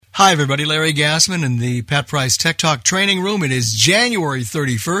Hi, everybody. Larry Gassman in the Pat Price Tech Talk training room. It is January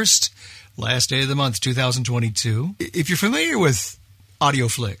 31st, last day of the month, 2022. If you're familiar with audio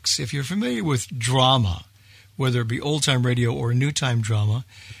flicks, if you're familiar with drama, whether it be old-time radio or new-time drama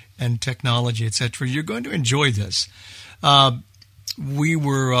and technology, etc., you're going to enjoy this. We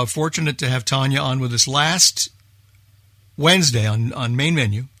were fortunate to have Tanya on with us last Wednesday on Main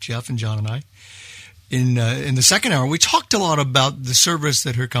Menu, Jeff and John and I. In the second hour, we talked a lot about the service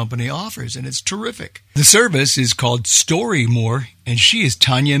that her company offers, and it's terrific. The service is called StoryMore, and she is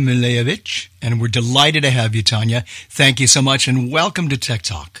Tanya Milevich, and we're delighted to have you, Tanya. Thank you so much, and welcome to Tech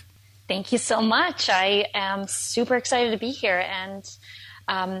Talk. Thank you so much. I am super excited to be here, and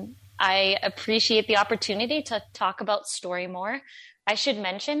I appreciate the opportunity to talk about StoryMore. I should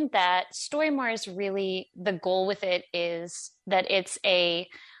mention that StoryMore is really, the goal with it is that it's a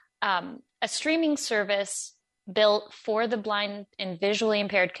streaming service built for the blind and visually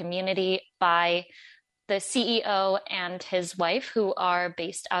impaired community by the CEO and his wife, who are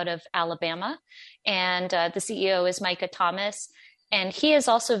based out of Alabama. And the CEO is Micah Thomas. And he is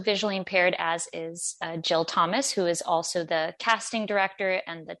also visually impaired, as is Jill Thomas, who is also the casting director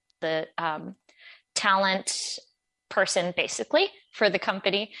and the talent person, basically, for the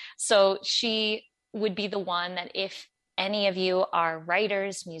company. So she would be the one that if any of you are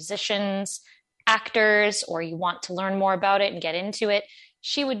writers, musicians, actors, or you want to learn more about it and get into it,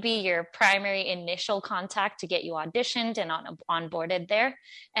 she would be your primary initial contact to get you auditioned and onboarded there.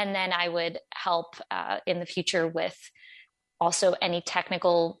 And then I would help in the future with also any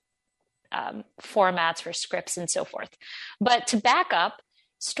technical formats for scripts and so forth. But to back up,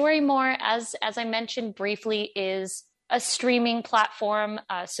 StoryMore, as I mentioned briefly, is a streaming platform.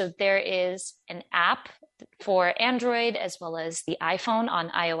 So there is an app for Android as well as the iPhone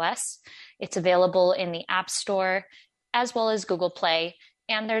on iOS. It's available in the App Store as well as Google Play.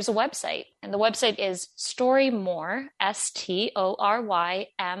 And there's a website. And the website is StoryMore,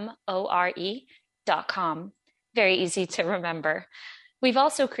 StoryMore.com. Very easy to remember. We've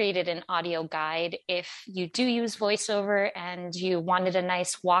also created an audio guide. If you do use VoiceOver and you wanted a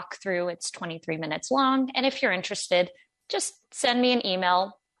nice walkthrough, it's 23 minutes long. And if you're interested, just send me an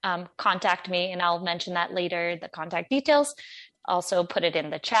email, contact me, and I'll mention that later, the contact details. Also put it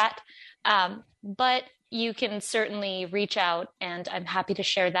in the chat. But you can certainly reach out, and I'm happy to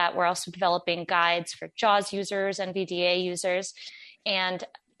share that. We're also developing guides for JAWS users, NVDA users, and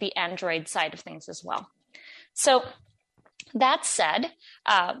the Android side of things as well. So that said,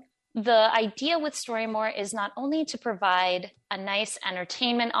 the idea with StoryMore is not only to provide a nice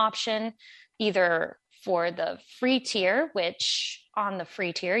entertainment option, either for the free tier, which on the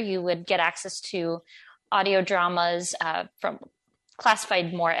free tier, you would get access to audio dramas from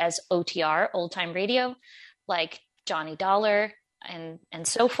classified more as OTR, old time radio, like Johnny Dollar and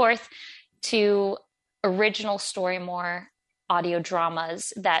so forth, to original StoryMore audio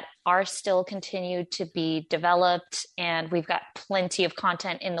dramas that are still continued to be developed. And we've got plenty of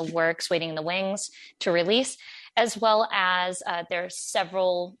content in the works, waiting in the wings to release, as well as there's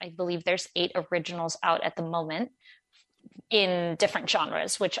several, I believe there's 8 originals out at the moment in different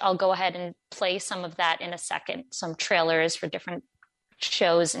genres, which I'll go ahead and play some of that in a second, some trailers for different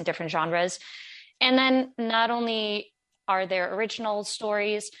shows in different genres. And then not only are there original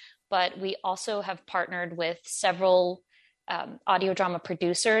stories, but we also have partnered with several audio drama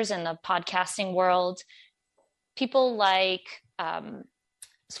producers in the podcasting world, people like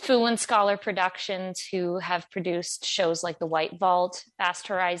Fu and Scholar Productions, who have produced shows like The White Vault, Fast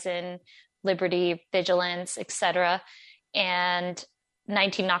Horizon, Liberty, Vigilance, etc., and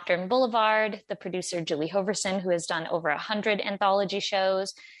 19 Nocturne Boulevard, the producer Julie Hoverson, who has done over 100 anthology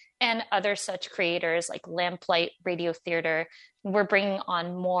shows, and other such creators like Lamplight Radio Theater. We're bringing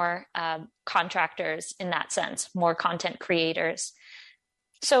on more contractors in that sense, more content creators.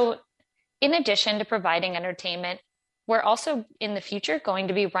 So in addition to providing entertainment, we're also in the future going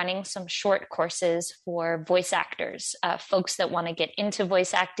to be running some short courses for voice actors, folks that want to get into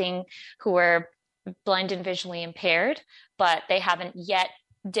voice acting, who are blind and visually impaired, but they haven't yet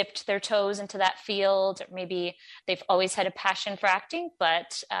dipped their toes into that field, or maybe they've always had a passion for acting,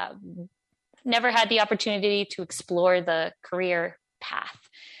 but never had the opportunity to explore the career path.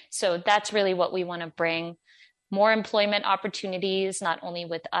 So that's really what we want to bring. More employment opportunities, not only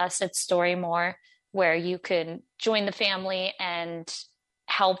with us at StoryMore, where you can join the family and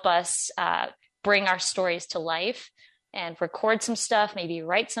help us bring our stories to life and record some stuff, maybe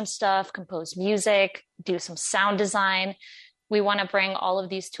write some stuff, compose music, do some sound design. We want to bring all of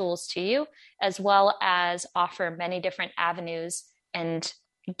these tools to you, as well as offer many different avenues and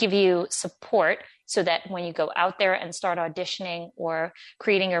give you support so that when you go out there and start auditioning or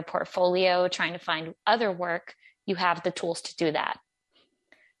creating your portfolio, trying to find other work, you have the tools to do that.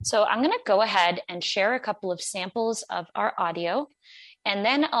 So I'm going to go ahead and share a couple of samples of our audio, and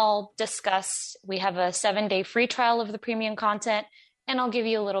then I'll discuss, we have a 7-day free trial of the premium content, and I'll give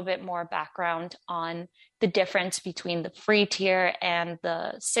you a little bit more background on the difference between the free tier and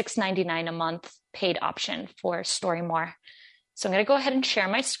the $6.99 a month paid option for Storymore. So I'm going to go ahead and share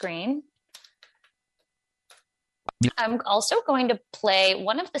my screen. I'm also going to play,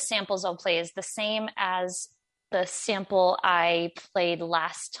 one of the samples I'll play is the same as the sample I played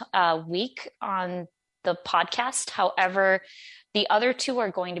last week on the podcast. However, the other two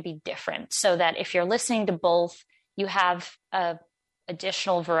are going to be different so that if you're listening to both, you have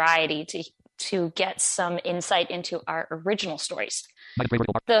additional variety to get some insight into our original stories.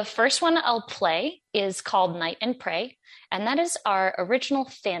 The first one I'll play is called Night and Pray, and that is our original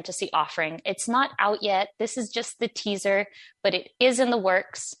fantasy offering. It's not out yet. This is just the teaser, but it is in the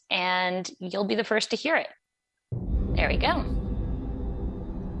works, and you'll be the first to hear it. There we go.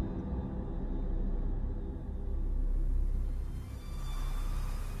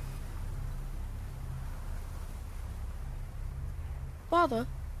 Father,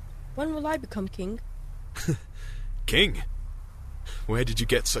 when will I become king? King? Where did you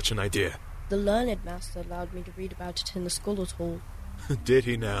get such an idea? The learned master allowed me to read about it in the scholars' hall. Did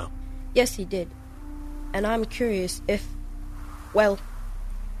he now? Yes, he did. And I'm curious if... Well,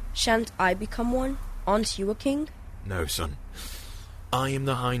 shan't I become one? Aren't you a king? No, son. I am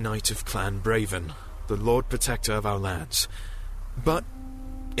the High Knight of Clan Braven, the Lord Protector of our lands. But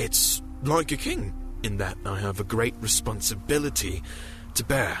it's like a king, in that I have a great responsibility to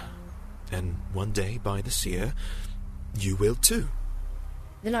bear. And one day, by the seer, you will too.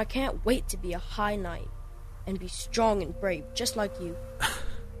 Then I can't wait to be a High Knight and be strong and brave, just like you.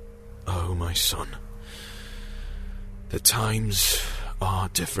 Oh, my son. The times are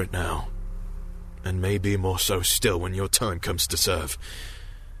different now. And maybe more so still when your time comes to serve.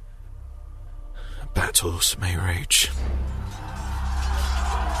 Battles may rage.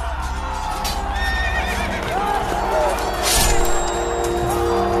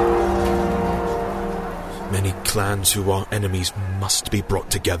 Many clans who are enemies must be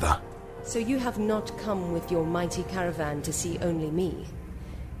brought together. So you have not come with your mighty caravan to see only me.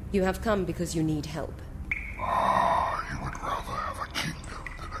 You have come because you need help. You would rather have a kingdom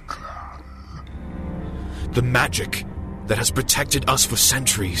than a clan. The magic that has protected us for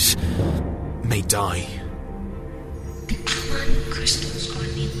centuries may die. The clan crystals are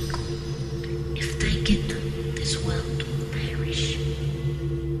nearly gone. If they get them, this world will perish.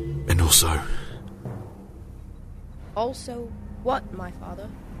 And also... Also, what, my father?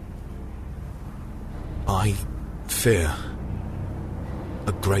 I fear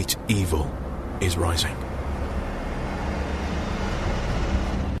a great evil is rising.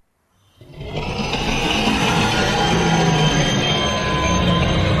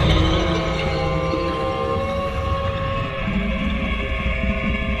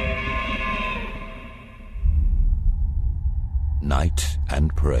 Night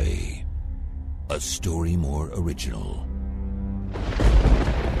and Pray, a Storymore original.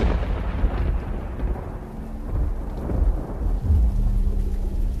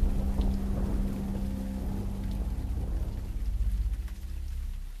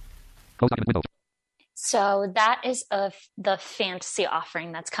 So that is the fantasy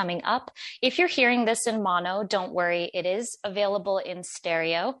offering that's coming up. If you're hearing this in mono, don't worry. It is available in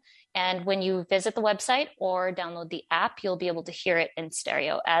stereo. And when you visit the website or download the app, you'll be able to hear it in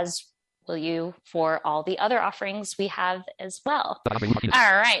stereo, as will you for all the other offerings we have as well. All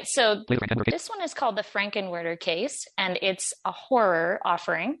right. So this one is called the Frankenwerder Case, and it's a horror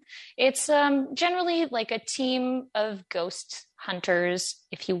offering. It's generally like a team of ghost hunters,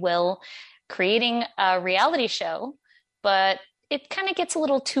 if you will, creating a reality show, but it kind of gets a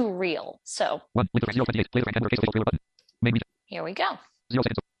little too real. So here we go.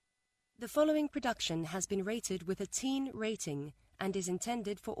 The following production has been rated with a teen rating and is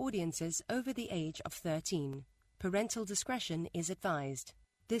intended for audiences over the age of 13. Parental discretion is advised.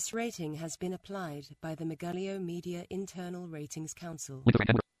 This rating has been applied by the Megalio Media Internal Ratings Council.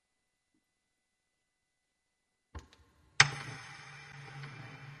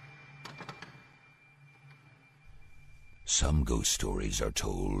 Some ghost stories are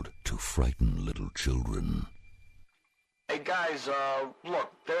told to frighten little children. Hey guys,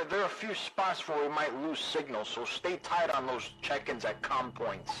 look, there are a few spots where we might lose signal, so stay tight on those check-ins at comm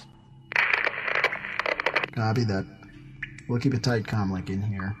points. Copy that. We'll keep it tight, Comlink, in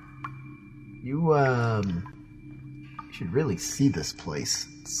here. You should really see this place.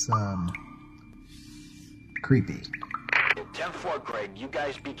 It's, creepy. 10-4, Greg. You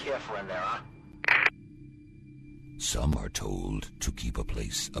guys be careful in there, huh? Some are told to keep a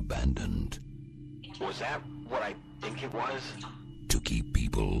place abandoned. Was that what I think it was? To keep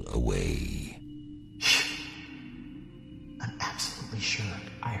people away. I'm absolutely sure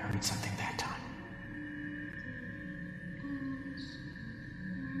I heard something that time.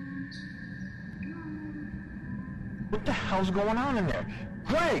 What the hell's going on in there?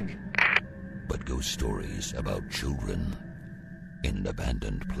 Greg! But ghost stories about children in an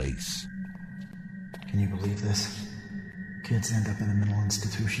abandoned place. Can you believe this? Kids end up in a mental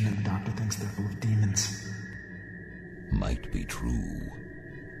institution and the doctor thinks they're full of demons. Might be true.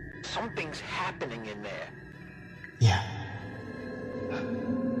 Something's happening in there. Yeah.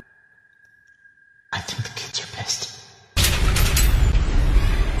 I think the kids are pissed.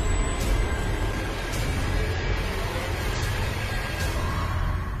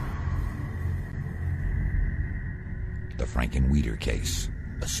 The Frankenweeder Case,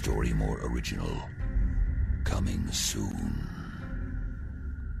 a Storymore original. Coming soon.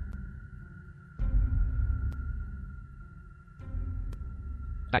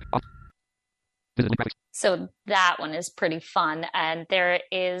 So that one is pretty fun. And there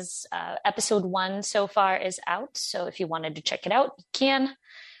is episode 1 so far is out. So if you wanted to check it out, you can.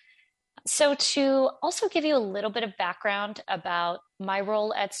 So to also give you a little bit of background about my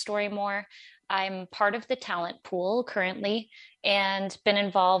role at Storymore, I'm part of the talent pool currently and been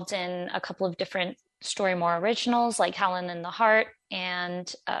involved in a couple of different Storymore originals like Helen in the Heart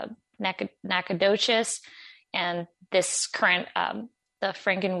and Nacogdoches, and this current, the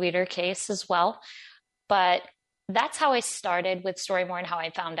Frankenweeder Case as well. But that's how I started with Storymore and how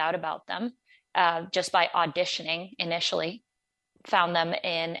I found out about them, just by auditioning initially. Found them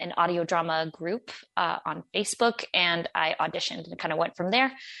in an audio drama group on Facebook, and I auditioned and kind of went from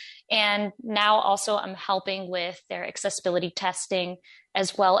there. And now also I'm helping with their accessibility testing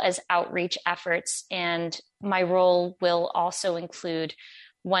as well as outreach efforts. And my role will also include,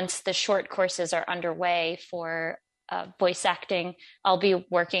 once the short courses are underway for voice acting, I'll be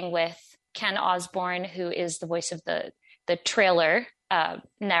working with Ken Osborne, who is the voice of the trailer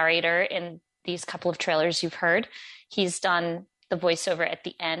narrator in these couple of trailers you've heard. He's done the voiceover at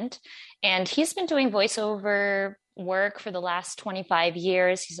the end, and he's been doing voiceover work for the last 25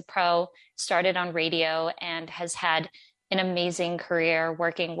 years. He's a pro, started on radio, and has had an amazing career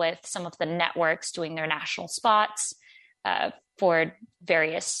working with some of the networks doing their national spots for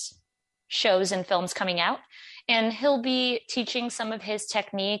various shows and films coming out. And he'll be teaching some of his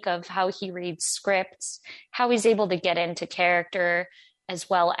technique of how he reads scripts, how he's able to get into character, as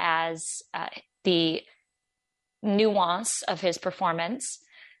well as the nuance of his performance.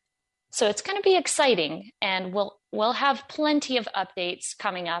 So it's going to be exciting, and we'll have plenty of updates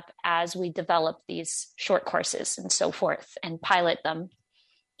coming up as we develop these short courses and so forth and pilot them.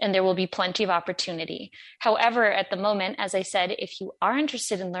 And there will be plenty of opportunity. However, at the moment, as I said, if you are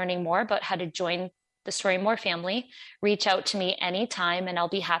interested in learning more about how to join the Storymore family, reach out to me anytime, and I'll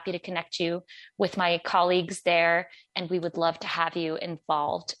be happy to connect you with my colleagues there. And we would love to have you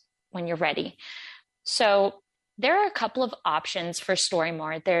involved when you're ready. So there are a couple of options for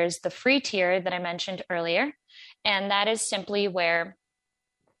Storymore. There's the free tier that I mentioned earlier, and that is simply where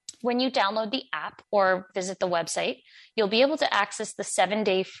when you download the app or visit the website, you'll be able to access the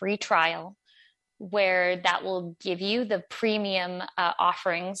 7-day free trial, where that will give you the premium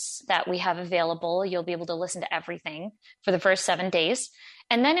offerings that we have available. You'll be able to listen to everything for the first 7 days.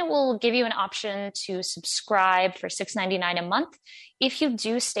 And then it will give you an option to subscribe for $6.99 a month. If you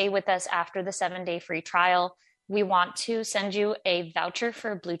do stay with us after the 7-day free trial, we want to send you a voucher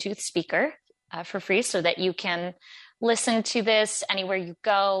for a Bluetooth speaker for free, so that you can listen to this anywhere you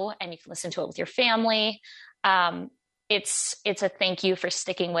go, and you can listen to it with your family. It's a thank you for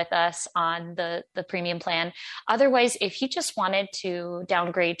sticking with us on the premium plan. Otherwise, if you just wanted to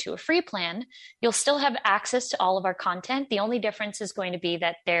downgrade to a free plan, you'll still have access to all of our content. The only difference is going to be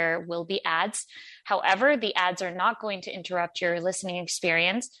that there will be ads. However, the ads are not going to interrupt your listening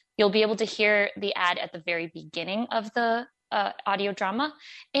experience. You'll be able to hear the ad at the very beginning of the audio drama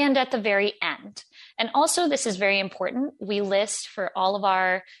and at the very end. And also, this is very important, we list for all of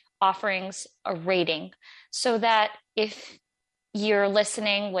our offerings a rating, so that if you're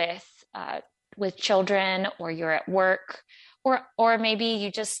listening with children, or you're at work, or maybe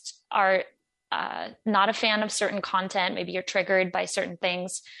you just are not a fan of certain content, maybe you're triggered by certain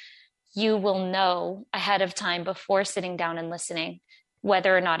things, you will know ahead of time before sitting down and listening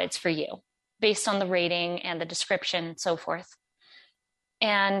whether or not it's for you, based on the rating and the description and so forth.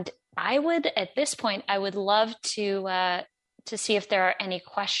 And at this point, I would love to see if there are any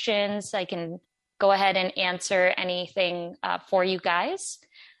questions. I can go ahead and answer anything for you guys.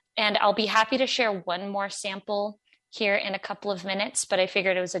 And I'll be happy to share one more sample here in a couple of minutes, but I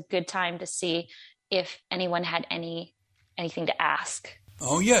figured it was a good time to see if anyone had anything to ask.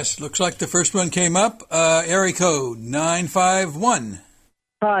 Oh, yes. Looks like the first one came up. Area code 951.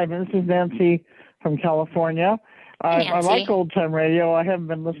 Hi, this is Nancy from California. I like old time radio. I haven't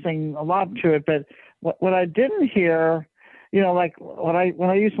been listening a lot to it, but what I didn't hear, like when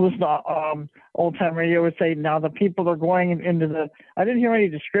I used to listen to old time radio, would say now the people are going into I didn't hear any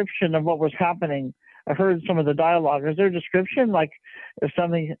description of what was happening. I heard some of the dialogue. Is there a description, like if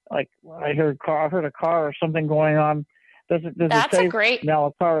something like I heard a car or something going on? Does it say now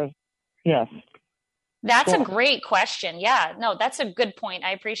a car is? Yes. That's a great question. Yeah, no, that's a good point.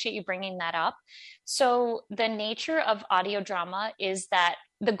 I appreciate you bringing that up. So the nature of audio drama is that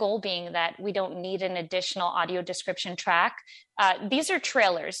the goal being that we don't need an additional audio description track. These are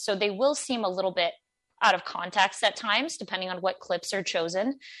trailers, so they will seem a little bit out of context at times, depending on what clips are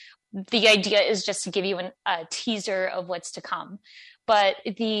chosen. The idea is just to give you a teaser of what's to come. But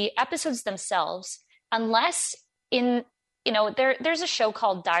the episodes themselves, unless there's a show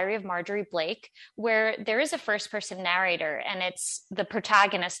called Diary of Marjorie Blake, where there is a first-person narrator, and it's the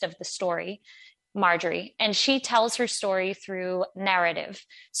protagonist of the story, Marjorie, and she tells her story through narrative.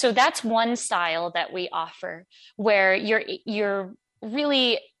 So that's one style that we offer, where you're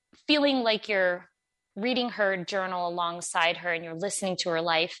really feeling like you're reading her journal alongside her, and you're listening to her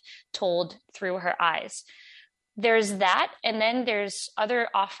life told through her eyes. There's that, and then there's other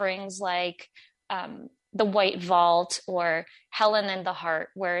offerings like The White Vault or Helen and the Heart,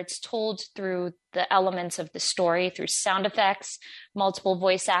 where it's told through the elements of the story, through sound effects, multiple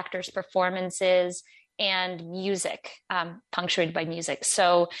voice actors' performances, and music, punctuated by music.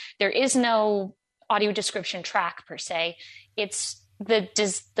 So there is no audio description track per se. It's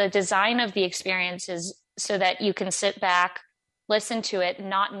the design of the experience is so that you can sit back, listen to it,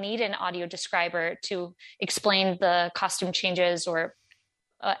 not need an audio describer to explain the costume changes or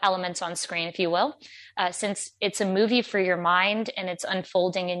elements on screen, if you will, since it's a movie for your mind and it's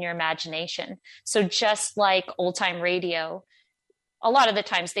unfolding in your imagination. So just like old time radio, a lot of the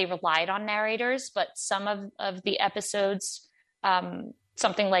times they relied on narrators, but some of the episodes,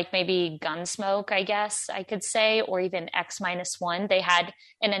 something like maybe Gunsmoke, I guess I could say, or even X-1, they had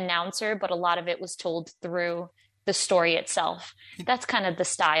an announcer, but a lot of it was told through the story itself. That's kind of the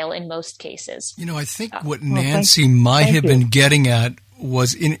style in most cases. I think what Nancy might have been getting at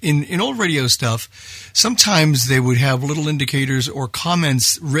was in old radio stuff, sometimes they would have little indicators or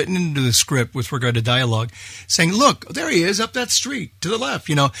comments written into the script with regard to dialogue saying, look, there he is up that street to the left.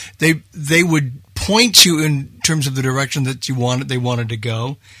 They would point you in terms of the direction that they wanted to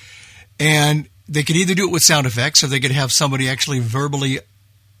go. And they could either do it with sound effects or they could have somebody actually verbally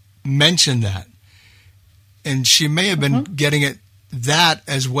mention that. And she may have been getting at that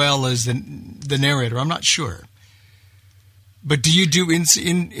as well as the narrator. I'm not sure. But do you do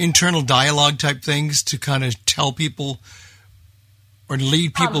internal dialogue type things to kind of tell people or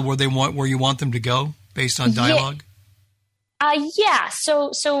lead people where you want them to go based on dialogue? Yeah.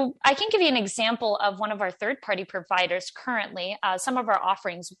 So I can give you an example of one of our third-party providers currently. Some of our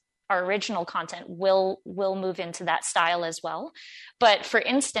offerings, our original content will move into that style as well. But for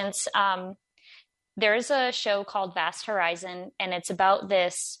instance, there's a show called Vast Horizon, and it's about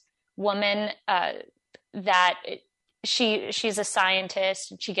this woman that she's a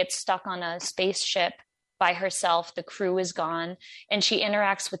scientist. She gets stuck on a spaceship by herself. The crew is gone, and she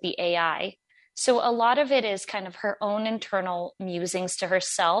interacts with the AI. So a lot of it is kind of her own internal musings to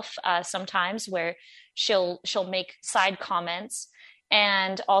herself, sometimes where she'll make side comments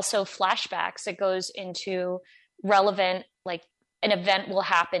and also flashbacks. It goes into relevant, like an event will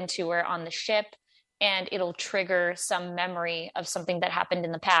happen to her on the ship, and it'll trigger some memory of something that happened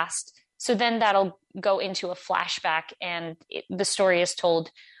in the past. So then that'll go into a flashback, and the story is told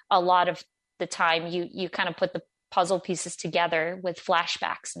a lot of the time. You kind of put the puzzle pieces together with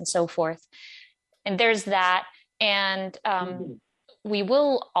flashbacks and so forth. And there's that. And we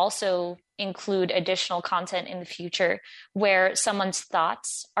will also include additional content in the future where someone's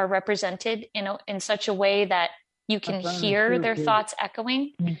thoughts are represented in such a way that you can hear their thoughts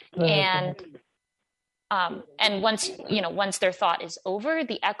echoing. And once their thought is over,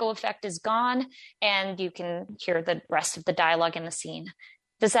 the echo effect is gone, and you can hear the rest of the dialogue in the scene.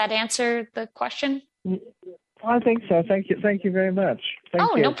 Does that answer the question? I think so. Thank you. Thank you very much.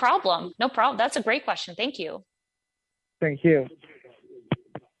 Thank you. No problem. No problem. That's a great question. Thank you. Thank you.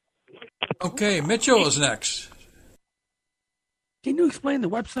 Okay, Mitchell is next. Can you explain the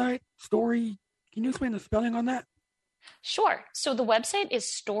website, story? Can you explain the spelling on that? Sure. So the website is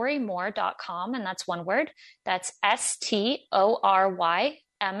storymore.com, and that's one word. That's STORYM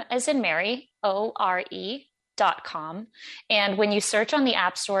as in Mary, ORE.com. And when you search on the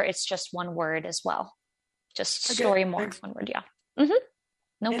App Store, it's just one word as well. Just Okay, Story More, thanks. one word, yeah. Mm-hmm.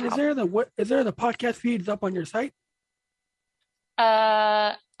 No And problem. is there the podcast feeds up on your site?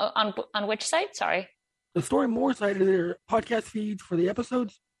 On which site? Sorry. The Story More site, is there podcast feeds for the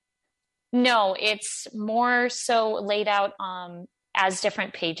episodes? No, it's more so laid out as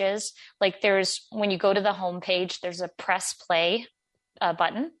different pages. Like there's, when you go to the home page, there's a press play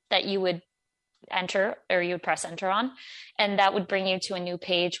button that you would enter, or you would press enter on, and that would bring you to a new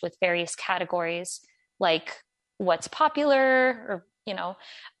page with various categories like what's popular, or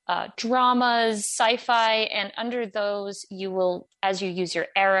dramas, sci-fi, and under those you will, as you use your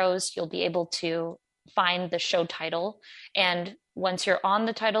arrows, you'll be able to find the show title, and once you're on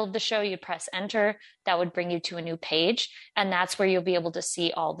the title of the show, you press enter. That would bring you to a new page, and that's where you'll be able to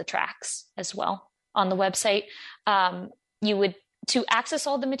see all the tracks as well on the website. To access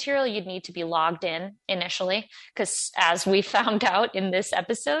all the material, you'd need to be logged in initially, because as we found out in this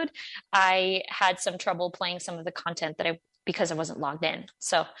episode, I had some trouble playing some of the content because I wasn't logged in.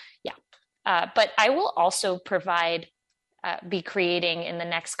 So yeah, but I will also be creating in the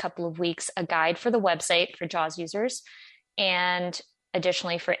next couple of weeks a guide for the website for JAWS users, and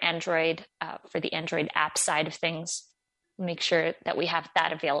additionally for Android, for the Android app side of things, make sure that we have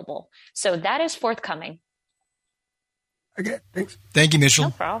that available. So that is forthcoming. Okay, thanks. Thank you, Mitchell.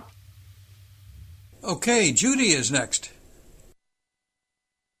 No problem. Okay, Judy is next.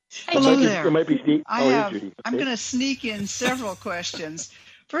 Hello there. It might be Steve. I'm going to sneak in several questions.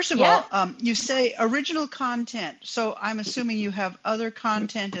 First of all, you say original content, so I'm assuming you have other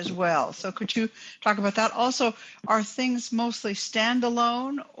content as well. So could you talk about that? Also, are things mostly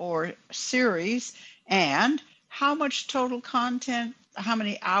standalone or series? And how much total content, how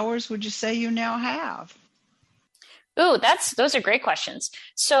many hours would you say you now have? Ooh, those are great questions.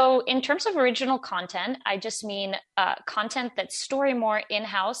 So in terms of original content, I just mean content that Storymore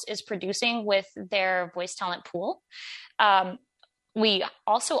in-house is producing with their voice talent pool. We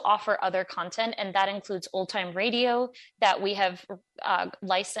also offer other content, and that includes old time radio that we have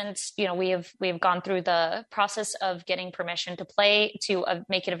licensed. We have gone through the process of getting permission to play to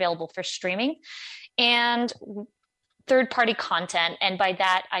make it available for streaming, and third-party content. And by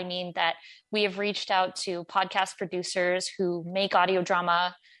that, I mean that we have reached out to podcast producers who make audio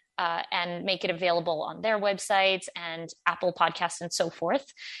drama and make it available on their websites and Apple Podcasts and so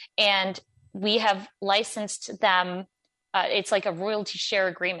forth. And we have licensed them. It's like a royalty share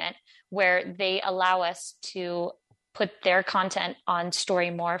agreement where they allow us to put their content on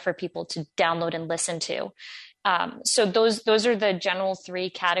Storymore for people to download and listen to. So those are the general three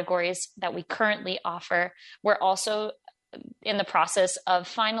categories that we currently offer. We're also in the process of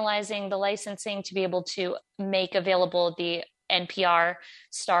finalizing the licensing to be able to make available the NPR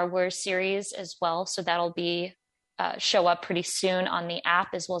Star Wars series as well. So that'll be show up pretty soon on the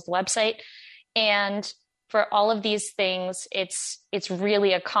app as well as the website. And for all of these things, it's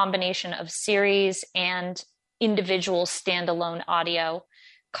really a combination of series and individual standalone audio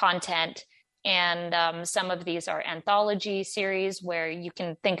content. And some of these are anthology series where you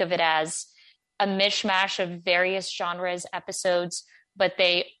can think of it as a mishmash of various genres episodes, but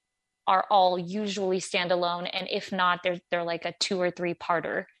they are all usually standalone. And if not, they're like a 2 or 3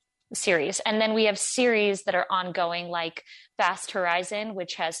 parter series. And then we have series that are ongoing, like Vast Horizon,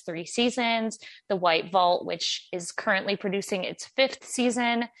 which has 3 seasons, The White Vault, which is currently producing its 5th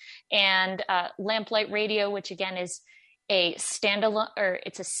season, and Lamplight Radio, which again is a standalone, or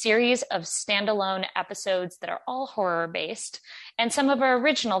it's a series of standalone episodes that are all horror based. And some of our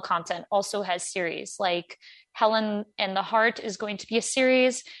original content also has series, like Helen and the Heart is going to be a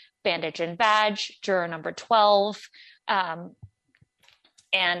series, Bandage and Badge, Juror Number 12.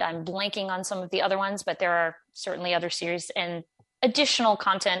 And I'm blanking on some of the other ones, but there are certainly other series and additional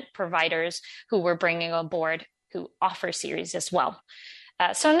content providers who we're bringing on board who offer series as well.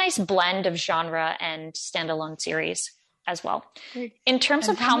 So a nice blend of genre and standalone series as well. Great. In terms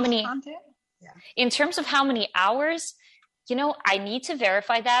of how many content? Yeah. In terms of how many hours, I need to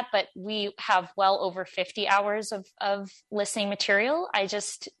verify that, but we have well over 50 hours of listening material. I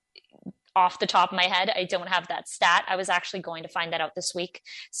just, off the top of my head, I don't have that stat. I was actually going to find that out this week.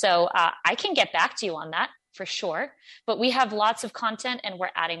 So I can get back to you on that for sure. But we have lots of content and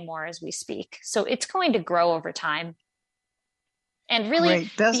we're adding more as we speak. So it's going to grow over time. And really,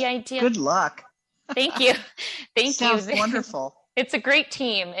 Great. the idea... Good luck. Thank you. Thank Sounds you. Wonderful. It's a great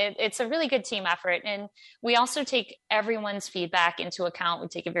team. It's a really good team effort. And we also take everyone's feedback into account. We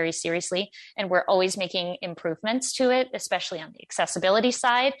take it very seriously. And we're always making improvements to it, especially on the accessibility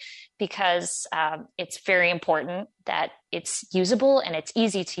side, because it's very important that it's usable and it's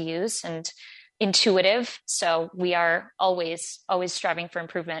easy to use and intuitive. So we are always striving for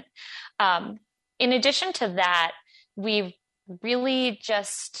improvement. In addition to that, we really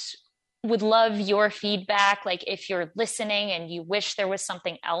just would love your feedback. Like if you're listening and you wish there was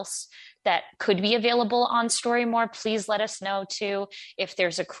something else that could be available on Story More, please let us know too. If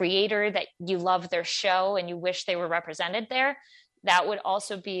there's a creator that you love their show and you wish they were represented there, that would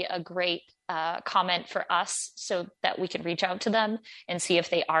also be a great comment for us so that we could reach out to them and see if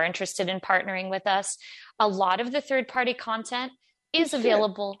they are interested in partnering with us. A lot of the third-party content is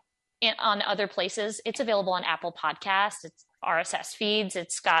available on other places. It's available on Apple Podcasts. It's RSS feeds.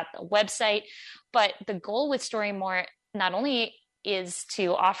 It's got a website. But the goal with Story More not only is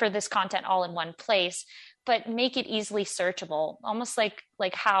to offer this content all in one place, but make it easily searchable, almost like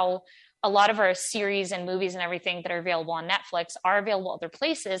how a lot of our series and movies and everything that are available on Netflix are available other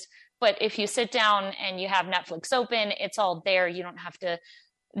places. But if you sit down and you have Netflix open, it's all there. You don't have to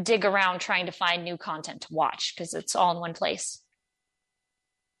dig around trying to find new content to watch because it's all in one place.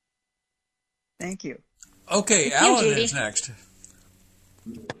 Thank you. Okay, Thank you, Alan Judy. is next.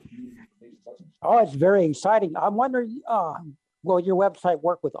 Oh, it's very exciting. I'm wondering, will your website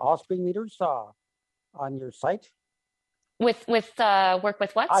work with Offspring meters on your site? With work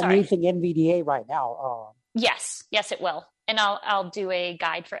with what? I'm Sorry. using NVDA right now. Yes, it will. And I'll do a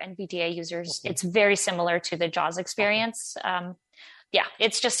guide for NVDA users. Okay. It's very similar to the JAWS experience.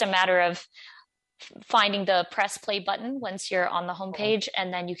 It's just a matter of finding the press play button once you're on the homepage,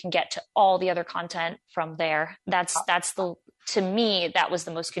 and then you can get to all the other content from there. To me, that was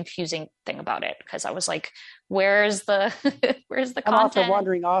the most confusing thing about it, because I was like, where's the content? I'm also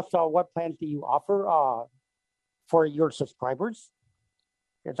wondering what plans do you offer for your subscribers?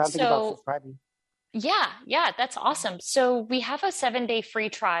 Because I'm thinking about subscribing. Yeah, that's awesome. So we have a 7-day free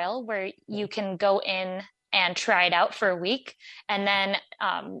trial where you can go in and try it out for a week. And then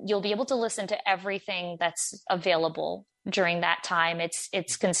you'll be able to listen to everything that's available during that time.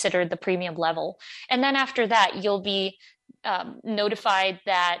 It's considered the premium level. And then after that, you'll be notified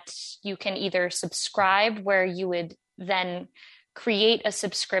that you can either subscribe, where you would then create a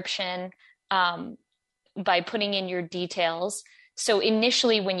subscription by putting in your details. So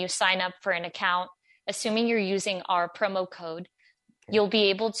initially, when you sign up for an account, assuming you're using our promo code, you'll be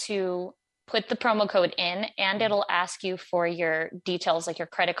able to put the promo code in, and it'll ask you for your details, like your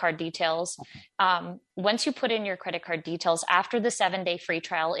credit card details. Once you put in your credit card details, after the 7-day free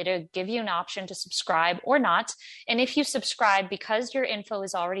trial, it'll give you an option to subscribe or not. And if you subscribe, because your info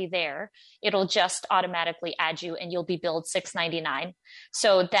is already there, it'll just automatically add you, and you'll be billed $6.99.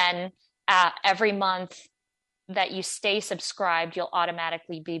 So then every month that you stay subscribed, you'll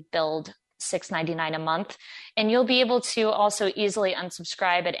automatically be billed $6.99 a month. And you'll be able to also easily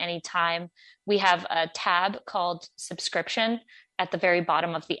unsubscribe at any time. We have a tab called subscription at the very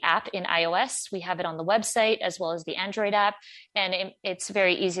bottom of the app in iOS. We have it on the website as well as the Android app. And it's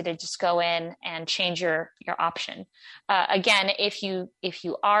very easy to just go in and change your option. Again, if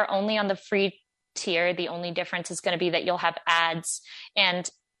you are only on the free tier, the only difference is going to be that you'll have ads, and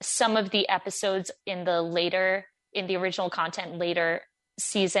some of the episodes in the original content later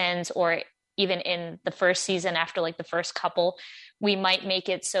seasons, or even in the first season, after like the first couple, we might make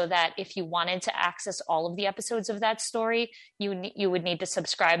it so that if you wanted to access all of the episodes of that story, you would need to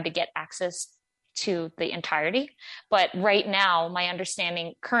subscribe to get access to the entirety. But right now, my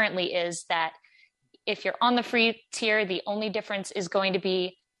understanding currently is that if you're on the free tier, the only difference is going to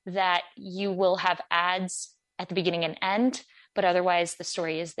be that you will have ads at the beginning and end, but otherwise the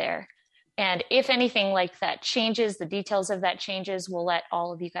story is there. And if anything like that changes, the details of that changes, we'll let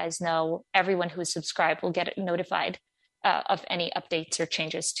all of you guys know. Everyone who is subscribed will get notified of any updates or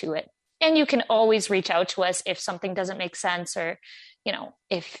changes to it. And you can always reach out to us if something doesn't make sense, or,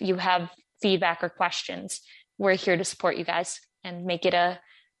 if you have feedback or questions. We're here to support you guys and make it a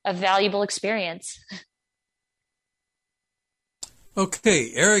valuable experience.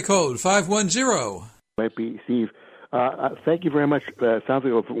 Okay, area code 510. Might be Steve. Thank you very much. Sounds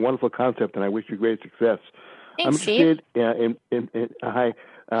like a wonderful concept, and I wish you great success. Thanks, I'm interested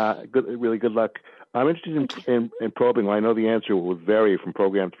really good luck. I'm interested in probing. Well, I know the answer will vary from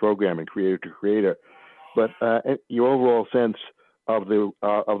program to program and creator to creator, but your overall sense of the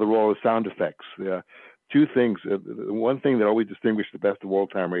role of sound effects. Two things. One thing that always distinguished the best of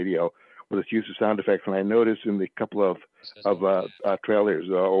old-time radio was its use of sound effects, and I noticed in the couple of trailers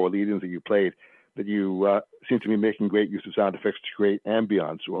or lead-ins that you played, that you seem to be making great use of sound effects to create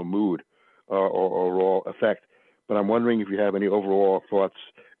ambience or mood or overall effect. But I'm wondering if you have any overall thoughts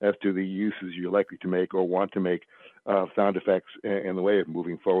as to the uses you're likely to make or want to make of sound effects in the way of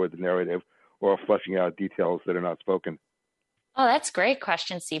moving forward the narrative or fleshing out details that are not spoken. Oh, that's a great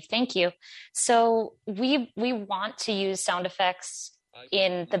question, Steve. Thank you. So we want to use sound effects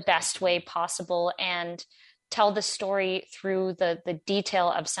in the best way possible and tell the story through the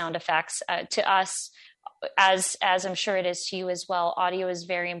detail of sound effects. To us, as I'm sure it is to you as well, audio is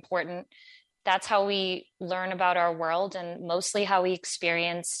very important. That's how we learn about our world and mostly how we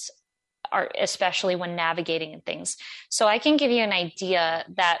experience especially when navigating and things. So I can give you an idea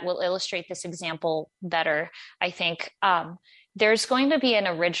that will illustrate this example better, I think. There's going to be an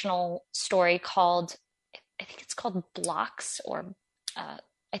original story called, I think it's called Blocks, or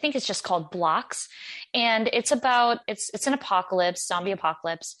I think it's just called Blocks. And it's about, it's an apocalypse, zombie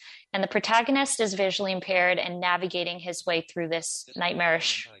apocalypse. And the protagonist is visually impaired and navigating his way through this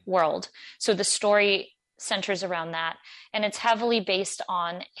nightmarish world. So the story centers around that. And it's heavily based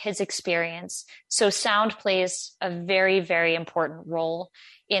on his experience. So sound plays a very, very important role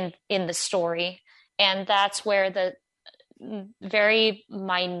in the story. And that's where the very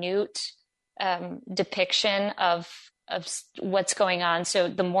minute depiction of what's going on, so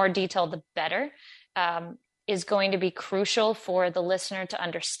the more detail the better, is going to be crucial for the listener to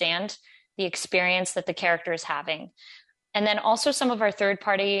understand the experience that the character is having. And then also some of our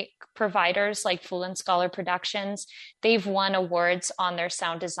third-party providers like Fool and Scholar Productions, they've won awards on their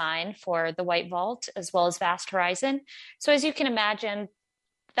sound design for The White Vault as well as Vast Horizon. So as you can imagine,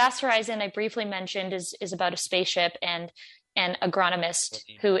 Vast Horizon, I briefly mentioned, is about a spaceship and an agronomist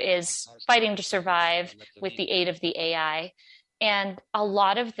who is fighting to survive with the aid of the AI. And a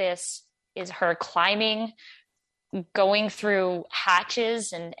lot of this is her climbing, going through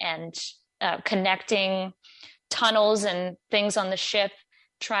hatches and connecting tunnels and things on the ship,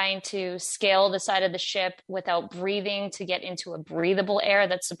 trying to scale the side of the ship without breathing to get into a breathable air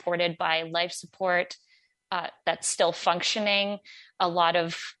that's supported by life support, that's still functioning. A lot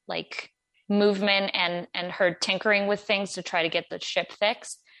of movement and her tinkering with things to try to get the ship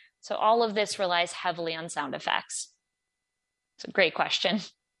fixed. So all of this relies heavily on sound effects. It's a great question.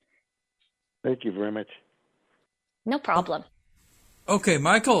 Thank you very much. No problem. Okay,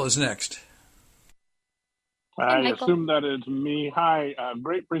 Michael is next. I assume that is me. Hi,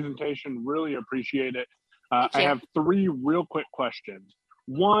 great presentation. Really appreciate it. I have 3 real quick questions.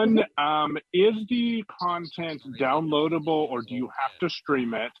 One, is the content downloadable or do you have to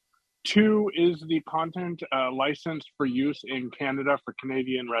stream it? 2, is the content licensed for use in Canada for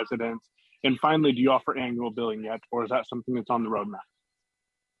Canadian residents? And finally, do you offer annual billing yet, or is that something that's on the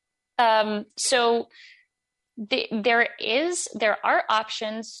roadmap? So there are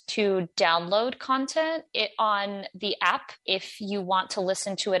options to download content on the app if you want to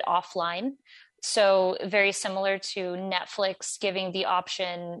listen to it offline. So very similar to Netflix giving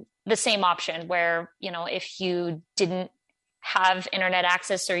the same option where, if you didn't have internet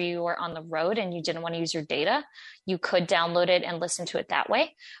access or you were on the road and you didn't want to use your data, you could download it and listen to it that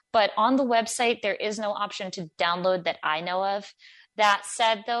way. But on the website, there is no option to download that I know of. That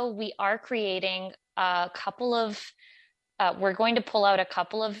said, though, we are creating we're going to pull out a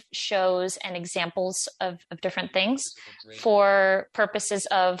couple of shows and examples of different things for purposes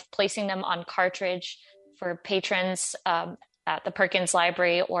of placing them on cartridge for patrons at the Perkins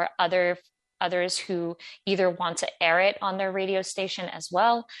Library or others who either want to air it on their radio station as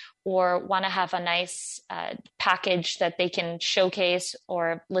well, or want to have a nice package that they can showcase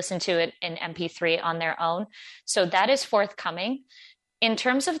or listen to it in MP3 on their own. So that is forthcoming. In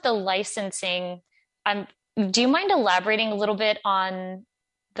terms of the licensing, do you mind elaborating a little bit on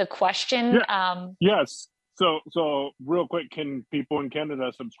the question? Yeah. Yes. So real quick, can people in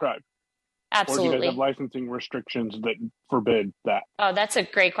Canada subscribe? Absolutely. Or do you guys have licensing restrictions that forbid that? Oh, that's a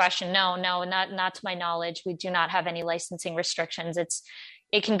great question. No, not to my knowledge. We do not have any licensing restrictions.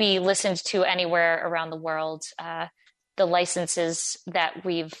 It can be listened to anywhere around the world. The licenses that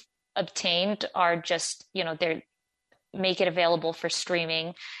we've obtained are just, they make it available for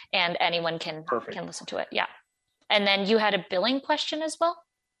streaming, and anyone can listen to it. Yeah. And then you had a billing question as well?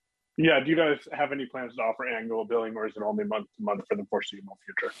 Yeah. Do you guys have any plans to offer annual billing, or is it only month to month for the foreseeable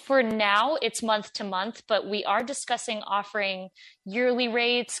future? For now, it's month to month, but we are discussing offering yearly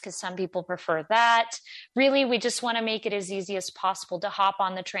rates because some people prefer that. Really, we just want to make it as easy as possible to hop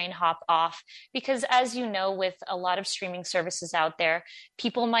on the train, hop off, because as you know, with a lot of streaming services out there,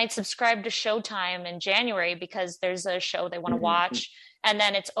 people might subscribe to Showtime in January because there's a show they want to watch. And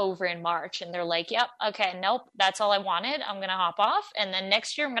then it's over in March and they're like, yep, okay, nope, that's all I wanted. I'm going to hop off. And then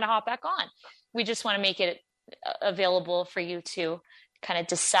next year I'm going to hop back on. we just want to make it available for you to kind of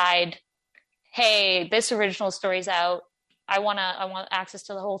decide, hey, this original story's out. I want access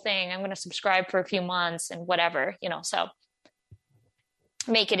to the whole thing. I'm going to subscribe for a few months and whatever, so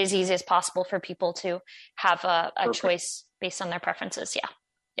make it as easy as possible for people to have a choice based on their preferences.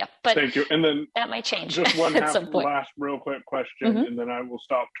 Yeah. But thank you. And then that might change. Just one point. last real quick question, and then I will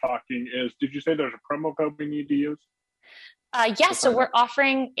stop talking. Did you say there's a promo code we need to use? So we're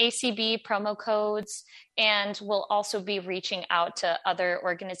offering ACB promo codes, and we'll also be reaching out to other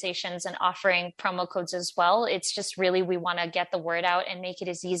organizations and offering promo codes as well. It's just really, we want to get the word out and make it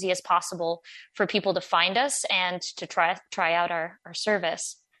as easy as possible for people to find us and to try out our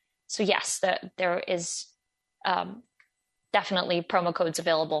service. So yes, there is definitely promo codes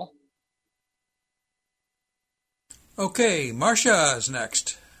available. Okay, Marcia is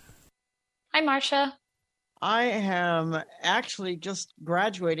next. Hi, Marcia. I am actually just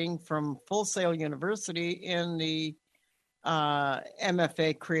graduating from Full Sail University in the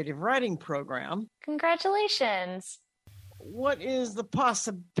MFA Creative Writing program. Congratulations. What is the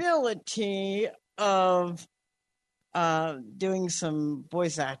possibility of doing some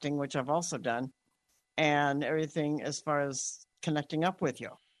voice acting, which I've also done, and everything as far as connecting up with you?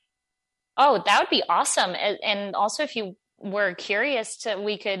 Oh, that would be awesome. And also, if you were curious,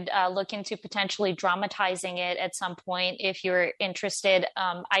 we could look into potentially dramatizing it at some point if you're interested.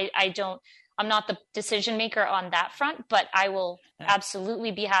 I'm not the decision maker on that front, but I will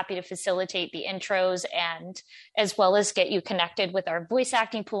absolutely be happy to facilitate the intros and as well as get you connected with our voice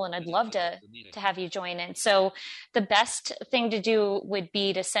acting pool. And I'd love to have you join in. So the best thing to do would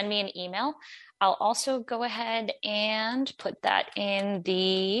be to send me an email. I'll also go ahead and put that in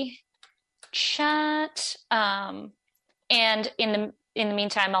the chat. And in the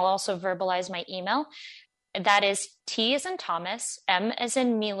meantime, I'll also verbalize my email. That is T as in Thomas, M as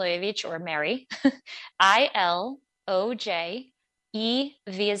in Milojevic or Mary, ILOJ, E,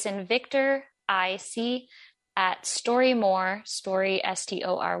 V as in Victor, IC, at StoryMore, story,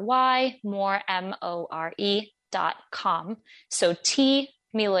 STORY, more, MORE.com. So T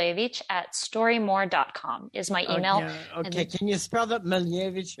Milojevic at storymore.com is my email. Okay. Can you spell that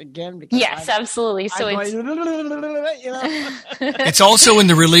Milojevic again? Yes, absolutely. So it's also in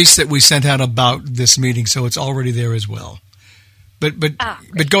the release that we sent out about this meeting, so it's already there as well. But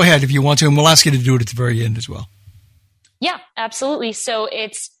go ahead if you want to, and we'll ask you to do it at the very end as well. Yeah, absolutely. So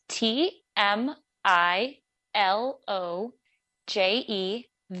it's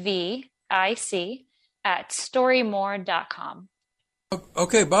TMILOJEVIC at storymore.com.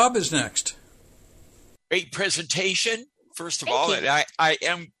 Okay, Bob is next. Great presentation. First of all, and I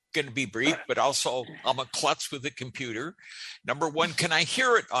am going to be brief, but also I'm a klutz with the computer. Number one, can I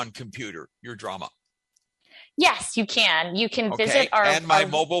hear it on computer, your drama? Yes, you can. You can visit our... And my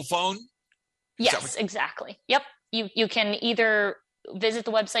mobile phone? Yes, exactly. Yep. You can either visit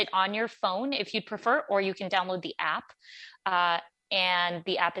the website on your phone if you'd prefer, or you can download the app. And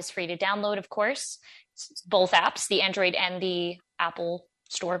the app is free to download, of course. Both apps, the Android and the Apple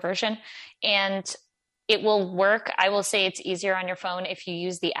Store version. And it will work. I will say it's easier on your phone if you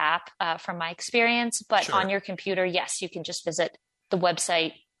use the app from my experience. But on your computer, yes, you can just visit the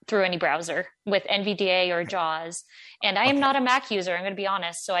website through any browser with NVDA or JAWS. And I am not a Mac user, I'm going to be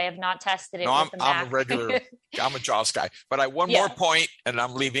honest, so I have not tested it with the Mac. I'm a JAWS guy. But one more point, and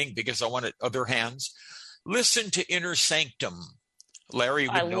I'm leaving because I want other hands. Listen to Inner Sanctum. Larry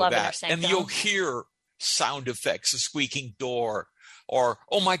would know that. And you'll hear sound effects, a squeaking door, or,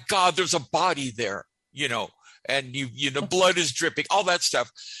 oh my God, there's a body there, and blood is dripping, all that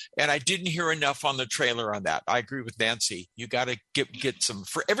stuff. And I didn't hear enough on the trailer on that. I agree with Nancy. You got to get some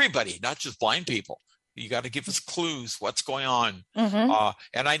for everybody, not just blind people. You got to give us clues what's going on.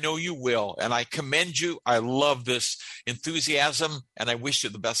 And I know you will. And I commend you. I love this enthusiasm, and I wish you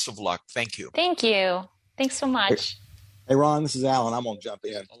the best of luck. Thank you. Thank you. Thanks so much. Hey, Ron, this is Alan. I'm going to jump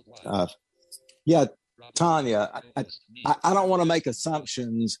in. Tanya, I don't want to make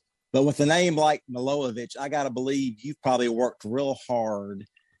assumptions, but with a name like Milojevic, I got to believe you've probably worked real hard.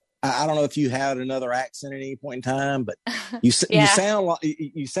 I don't know if you had another accent at any point in time, but you sound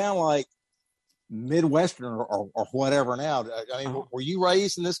like Midwestern or whatever now. I mean, were you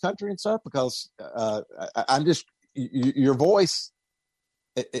raised in this country and stuff? Because your voice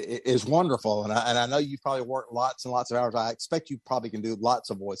is wonderful, and I know you've probably worked lots and lots of hours. I expect you probably can do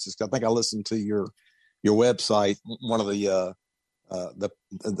lots of voices. I think I listened to your website, one of the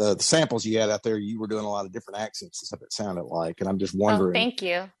samples you had out there. You were doing a lot of different accents and stuff. It sounded like, and I'm just wondering. Thank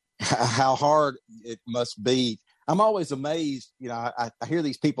you. How hard it must be. I'm always amazed. I hear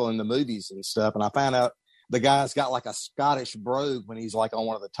these people in the movies and stuff, and I found out the guy's got like a Scottish brogue when he's like on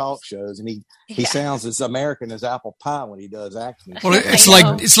one of the talk shows, and he sounds as American as apple pie when he does acting. Well,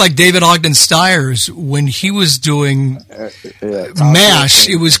 it's like David Ogden Stiers when he was doing MASH.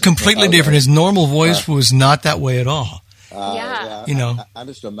 It was completely different. His normal voice was not that way at all. You know, I'm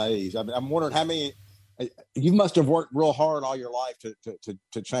just amazed. I'm wondering how many. You must have worked real hard all your life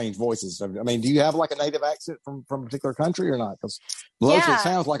to change voices. I mean, do you have like a native accent from a particular country or not? Because it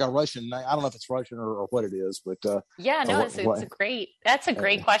sounds like a Russian name. I don't know if it's Russian or what it is, but it's great. That's a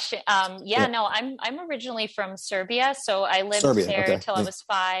great question. No, I'm originally from Serbia, so I lived there till I was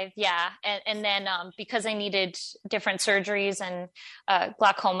 5. Yeah, and then because I needed different surgeries and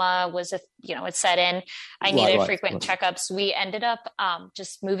glaucoma was it set in. I needed frequent checkups. We ended up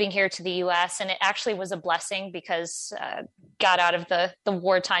just moving here to the U.S. and it actually was a blessing because got out of the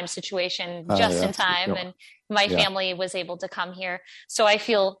wartime situation just in time, and my family was able to come here. So I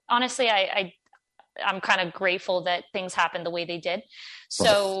feel honestly, I'm kind of grateful that things happened the way they did.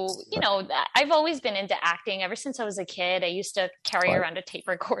 So, I've always been into acting ever since I was a kid. I used to carry around a tape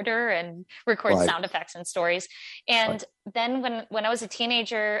recorder and record sound effects and stories. And then when I was a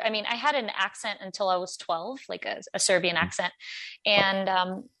teenager, I mean, I had an accent until I was 12, like a Serbian accent. And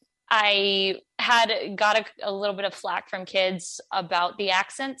I got a little bit of flack from kids about the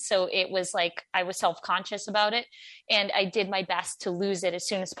accent. So it was like I was self-conscious about it. And I did my best to lose it as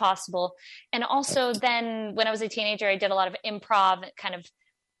soon as possible. And also then when I was a teenager, I did a lot of improv, kind of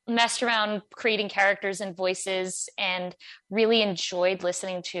messed around creating characters and voices, and really enjoyed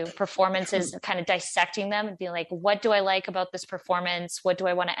listening to performances and kind of dissecting them and being like, what do I like about this performance? What do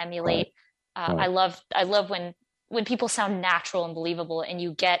I want to emulate? I love when people sound natural and believable, and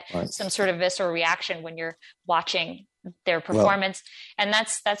you get some sort of visceral reaction when you're watching their performance. And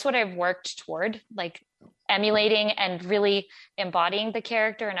that's what I've worked toward, like emulating and really embodying the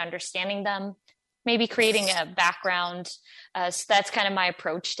character and understanding them, maybe creating a background. So that's kind of my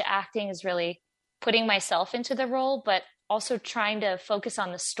approach to acting, is really putting myself into the role, but also trying to focus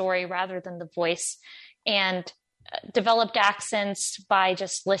on the story rather than the voice, and developed accents by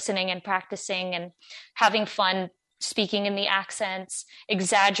just listening and practicing and having fun speaking in the accents,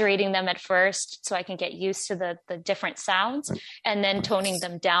 exaggerating them at first so I can get used to the different sounds, and then toning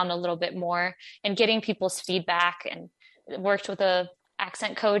them down a little bit more and getting people's feedback, and worked with a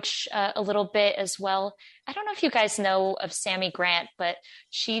accent coach a little bit as well. I don't know if you guys know of Sammy Grant, but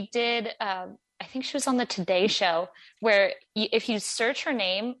she did, I think she was on the Today Show, where if you search her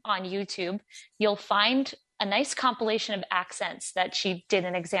name on YouTube, you'll find a nice compilation of accents that she did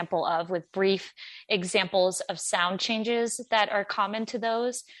an example of, with brief examples of sound changes that are common to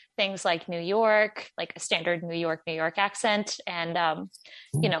those things, like New York, like a standard New York accent, and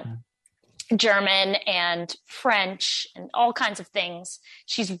German and French and all kinds of things.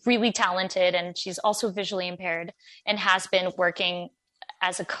 She's really talented, and she's also visually impaired and has been working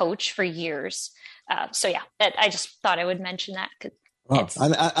as a coach for years. I just thought I would mention that.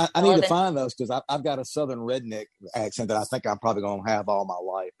 I need to find those, because I've got a Southern redneck accent that I think I'm probably going to have all my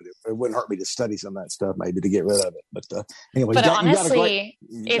life. But it wouldn't hurt me to study some of that stuff, maybe, to get rid of it. But anyway, honestly,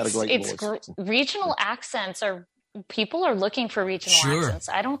 regional accents are. People are looking for regional accents.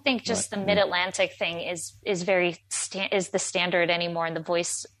 I don't think just the Mid-Atlantic thing is the standard anymore in the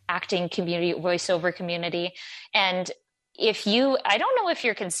voice acting community, voiceover community. And I don't know if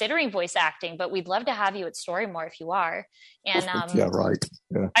you're considering voice acting, but we'd love to have you at Storymore if you are. And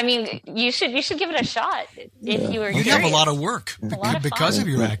I mean, you should give it a shot if you were. You'd have a lot of work because of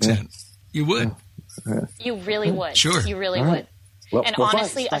your accent. You would. You really would. Sure. You really would. Well, and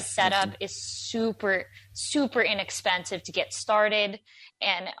honestly, a setup is super, super inexpensive to get started.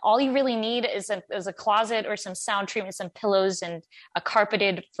 And all you really need is a closet or some sound treatment, some pillows, and a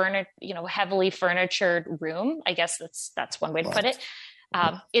carpeted, heavily furnitured room. I guess that's one way to put it.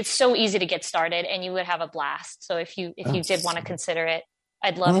 It's so easy to get started, and you would have a blast. So if you did want to consider it,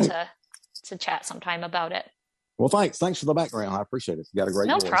 I'd love to chat sometime about it. Well, thanks for the background. I appreciate it. You got a great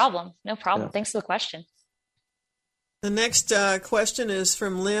voice. No problem. Thanks for the question. The next question is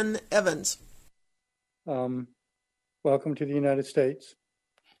from Lynn Evans. Welcome to the United States.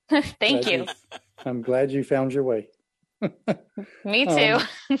 Thank you. I'm glad you found your way. Me too.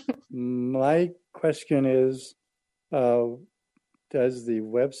 My question is, does the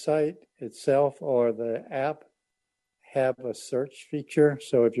website itself or the app have a search feature?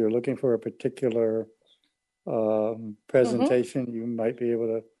 So if you're looking for a particular presentation, you might be able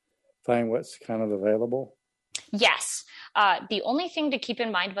to find what's kind of available? Yes. The only thing to keep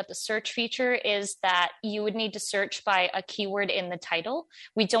in mind about the search feature is that you would need to search by a keyword in the title.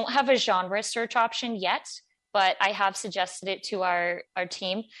 We don't have a genre search option yet. but I have suggested it to our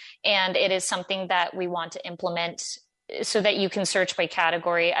team, and it is something that we want to implement so that you can search by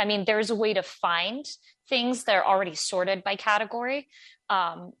category. I mean, there's a way to find things that are already sorted by category.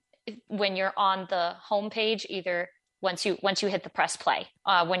 When you're on the homepage, either once you hit the press play,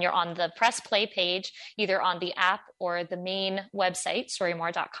 when you're on the press play page, either on the app or the main website,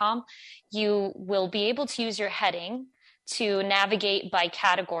 storymore.com, you will be able to use your heading to navigate by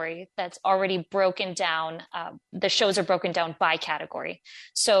category that's already broken down. The shows are broken down by category.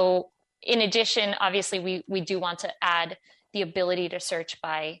 So in addition, obviously, we do want to add the ability to search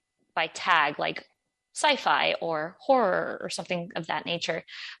by tag, like sci-fi or horror or something of that nature.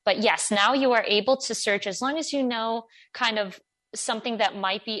 But yes, now you are able to search as long as you know kind of something that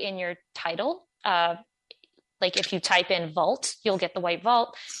might be in your title. Like if you type in Vault, you'll get the White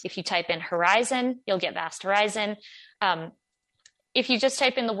Vault. If you type in Horizon, you'll get Vast Horizon. If you just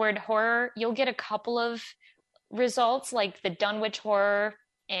type in the word horror, you'll get a couple of results like the Dunwich Horror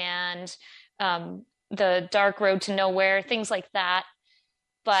and the Dark Road to Nowhere, things like that.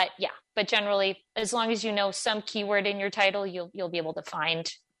 But generally, as long as you know some keyword in your title, you'll be able to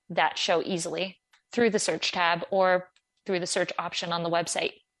find that show easily through the search tab or through the search option on the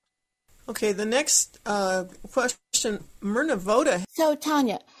website. Okay, the next question, Myrna Voda. So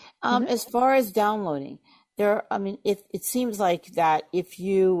Tanya, as far as downloading, it seems like that if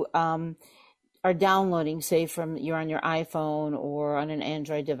you are downloading, say you're on your iPhone or on an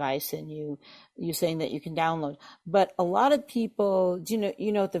Android device, and you're saying that you can download, but a lot of people, do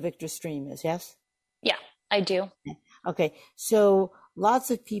you know what the Victor Stream is? Yes. Yeah, I do. Okay, so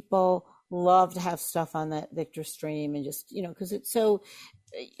lots of people love to have stuff on that Victor Stream, and just because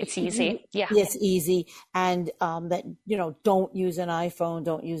it's easy. Yeah, it's easy, and that don't use an iPhone,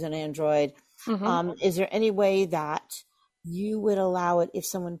 don't use an Android. Mm-hmm. Is there any way that you would allow it, if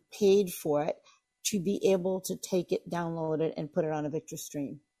someone paid for it, to be able to take it, download it, and put it on a Victor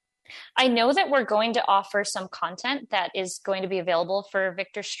Stream? I know that we're going to offer some content that is going to be available for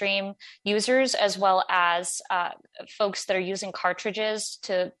Victor Stream users, as well as folks that are using cartridges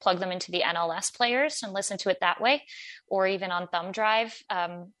to plug them into the NLS players and listen to it that way, or even on thumb drive.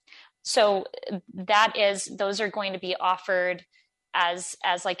 So those are going to be offered as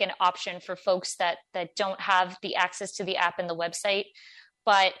like an option for folks that don't have the access to the app and the website.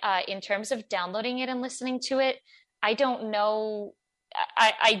 But in terms of downloading it and listening to it, I don't know.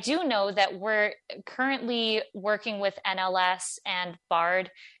 I do know that we're currently working with NLS and Bard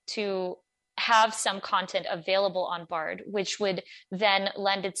to have some content available on Bard, which would then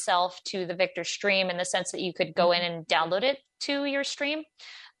lend itself to the Victor Stream in the sense that you could go in and download it to your stream.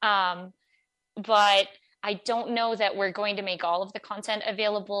 But I don't know that we're going to make all of the content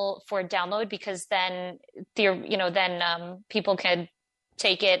available for download, because then people could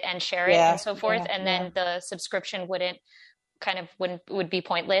take it and share it and so forth, and then the subscription would be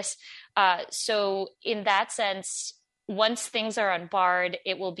pointless. So in that sense, once things are on Bard,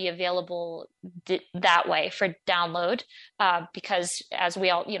 it will be available that way for download, because as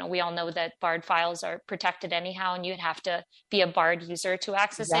we all know that Bard files are protected anyhow, and you'd have to be a Bard user to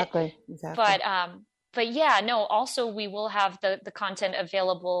access it. Exactly. But yeah, no, also we will have the content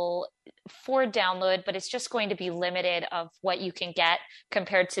available for download, but it's just going to be limited of what you can get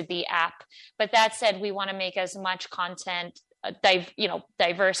compared to the app. But that said, we want to make as much content,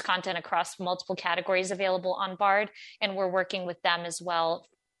 diverse content across multiple categories available on Bard, and we're working with them as well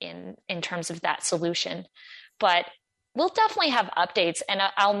in terms of that solution. But we'll definitely have updates, and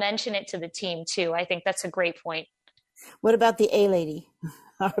I'll mention it to the team too. I think that's a great point. What about the A-Lady?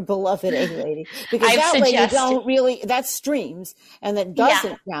 Our beloved A-Lady, because that way you don't really, that streams and that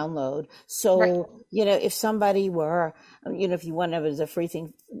doesn't download. So, if somebody were, if you want to have it as a free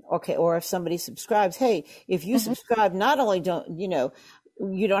thing, okay, or if somebody subscribes, hey, if you subscribe, not only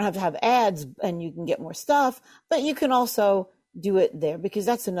you don't have to have ads and you can get more stuff, but you can also do it there, because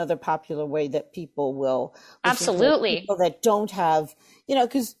that's another popular way that people will. Absolutely. People that don't have,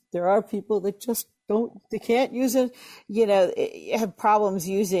 because there are people that just they can't use it, have problems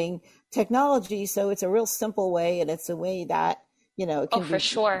using technology. So it's a real simple way, and it's a way that, it can for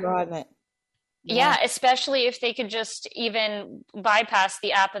sure. Broaden it. Yeah, especially if they could just even bypass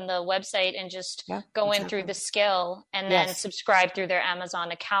the app and the website and just go in through the skill and then subscribe through their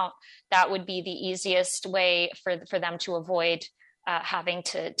Amazon account. That would be the easiest way for them to avoid having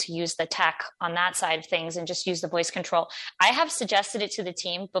to use the tech on that side of things and just use the voice control. I have suggested it to the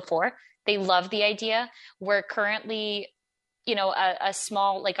team before. They love the idea. We're currently, a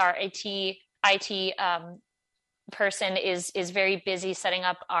small, like our IT person is very busy setting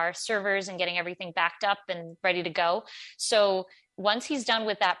up our servers and getting everything backed up and ready to go. So once he's done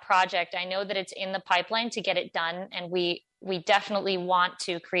with that project, I know that it's in the pipeline to get it done. And we definitely want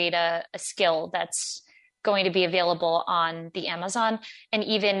to create a skill that's going to be available on the Amazon. And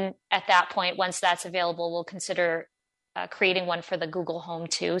even at that point, once that's available, we'll consider creating one for the Google Home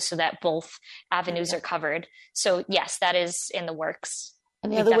too, so that both avenues are covered. So yes, that is in the works.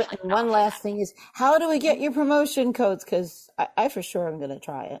 And one last thing is, how do we get your promotion codes? Because I for sure am going to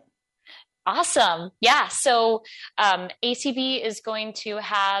try it. Awesome. Yeah. So ACB is going to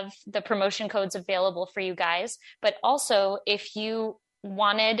have the promotion codes available for you guys. But also, if you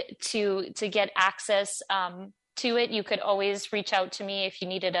wanted to get access to it, you could always reach out to me if you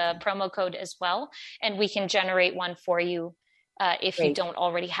needed a promo code as well. And we can generate one for you if you don't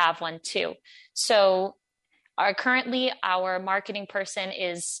already have one too. So currently, our marketing person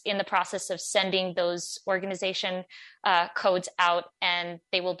is in the process of sending those organization codes out, and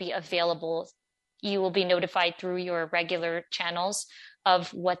they will be available. You will be notified through your regular channels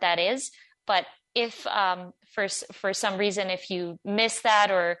of what that is. But if for some reason, if you miss that,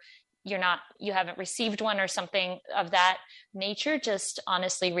 or you haven't received one or something of that nature, just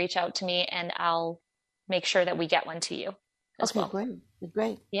honestly reach out to me and I'll make sure that we get one to you.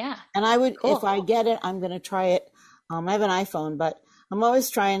 Great. Yeah. And I would, if I get it, I'm going to try it. I have an iPhone, but I'm always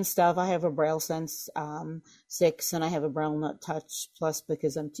trying stuff. I have a Braille Sense 6, and I have a Braille Note Touch Plus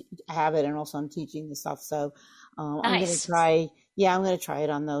because I have it, and also I'm teaching the stuff. So I'm going to try. Yeah, I'm going to try it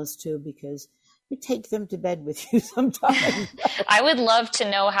on those too, because you take them to bed with you sometimes. I would love to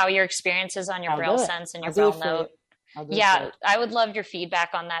know how your experience is on your Braille Sense and your Braille Note. Yeah, I would love your feedback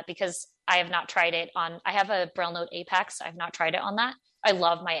on that, because I have not tried it on. I have a Braille Note Apex. I've not tried it on that. I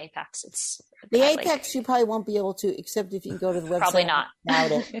love my Apex. The Apex you probably won't be able to, except if you can go to the website. Probably not.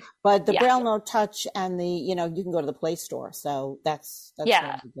 About it. But the Braille Note Touch and you can go to the Play Store. So that's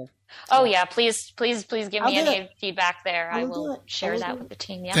yeah. Oh yeah. Please give me any feedback there. I will share that with the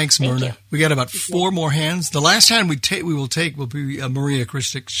team. Yeah. Thanks, Myrna. We got about 4 more hands. The last hand we will take will be Maria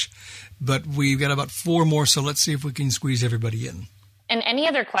Kristich, but we've got about 4 more. So let's see if we can squeeze everybody in. And any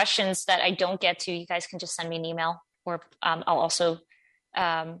other questions that I don't get to, you guys can just send me an email, or I'll also.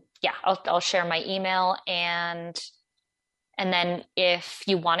 I'll share my email, and then if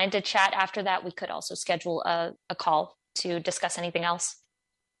you wanted to chat after that, we could also schedule a call to discuss anything else.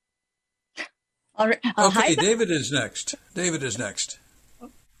 All right. Okay, David is next.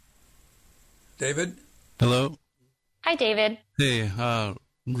 David. Hello. Hi, David. Hey,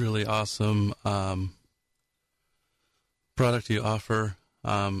 really awesome product you offer.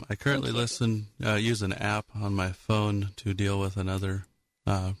 I currently use an app on my phone to deal with another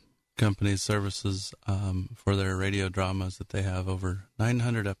company's services for their radio dramas that they have over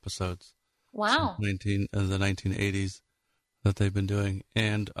 900 episodes. Wow. Since the 1980s that they've been doing.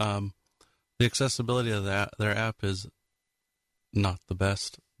 And the accessibility of their app is not the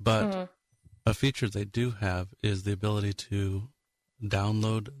best, but a feature they do have is the ability to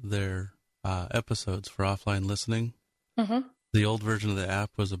download their episodes for offline listening. Mm-hmm. The old version of the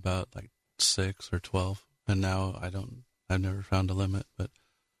app was about 6 or 12, and now I've never found a limit, but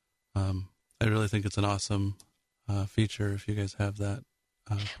I really think it's an awesome feature if you guys have that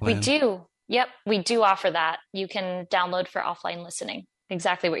plan. We do. Yep, we do offer that. You can download for offline listening.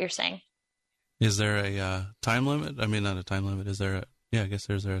 Exactly what you're saying. Is there a time limit? I mean, not a time limit. Is there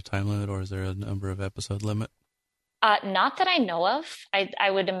is there a time limit, or is there a number of episode limit? Not that I know of. I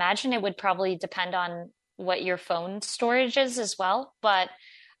would imagine it would probably depend on what your phone storage is as well, but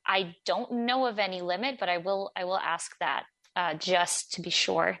I don't know of any limit, but I will ask that just to be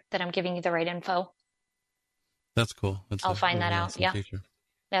sure that I'm giving you the right info. That's cool. I'll find that out. Yeah. Feature.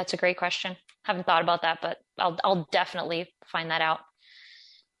 That's a great question. Haven't thought about that, but I'll definitely find that out.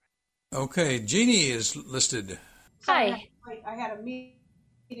 Okay, Jeannie is listed. Hi. I had a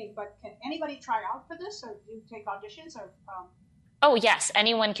meeting, but can anybody try out for this, or do you take auditions, or? Oh, yes.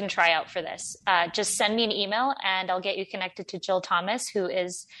 Anyone can try out for this. Just send me an email and I'll get you connected to Jill Thomas, who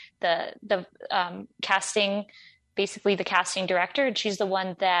is the casting, basically the casting director. And she's the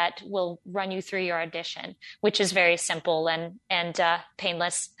one that will run you through your audition, which is very simple and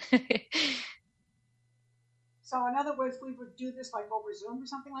painless. So in other words, we would do this over Zoom or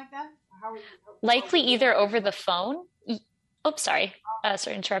something like that? Likely either over the phone. Oh, sorry. Sorry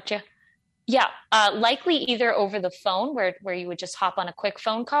to interrupt you. Yeah, likely either over the phone where you would just hop on a quick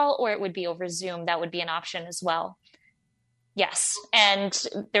phone call, or it would be over Zoom. That would be an option as well. Yes, and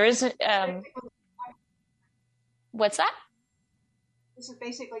there is what's that? This is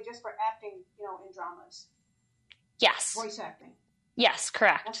basically just for acting, in dramas. Yes. Voice acting. Yes,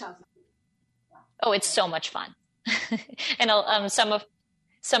 correct. That sounds. Oh, it's so much fun. And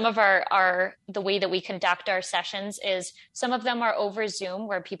Some of the way that we conduct our sessions is some of them are over Zoom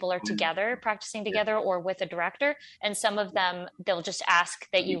where people are together, practicing together or with a director. And some of them, they'll just ask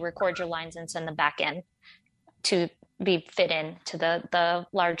that you record your lines and send them back in to be fit in to the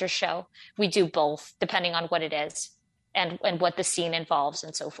larger show. We do both depending on what it is and what the scene involves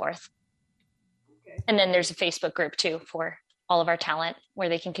and so forth. Okay. And then there's a Facebook group too for all of our talent where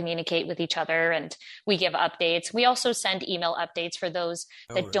they can communicate with each other, and we give updates. We also send email updates for those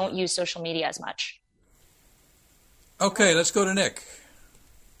that don't use social media as much. Okay, let's go to Nick.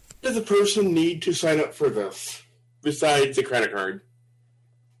 Does a person need to sign up for this besides a credit card?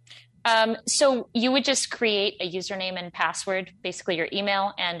 So you would just create a username and password, basically your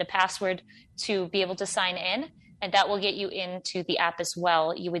email and a password to be able to sign in, and that will get you into the app as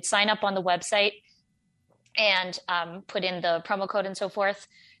well. You would sign up on the website and put in the promo code and so forth.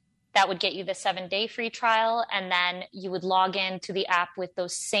 That would get you the 7-day free trial. And then you would log in to the app with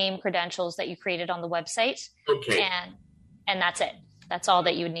those same credentials that you created on the website. Okay. And that's it. That's all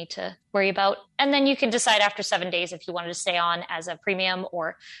that you would need to worry about. And then you can decide after 7 days if you wanted to stay on as a premium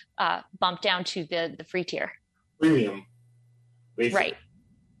or bump down to the free tier. Premium. Basically. Right.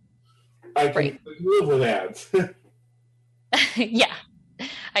 I can live with ads. Yeah,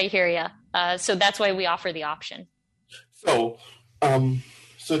 I hear you. So that's why we offer the option. So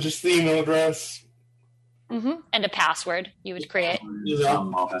just the email address. Mm-hmm. And a password you would create.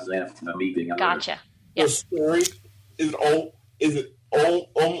 Gotcha. Yeah. Story, is it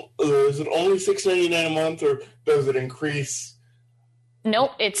only $6.99 a month, or does it increase?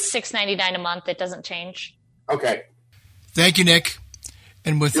 Nope, it's $6.99 a month. It doesn't change. Okay. Thank you, Nick.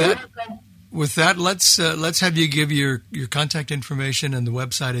 And with that, let's have you give your contact information and the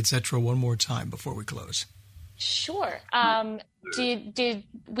website, etc., one more time before we close. Sure. Did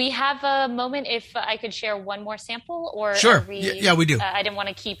we have a moment if I could share one more sample? Or sure. Yeah, we do. I didn't want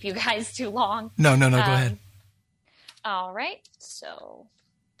to keep you guys too long. No, go ahead. All right. So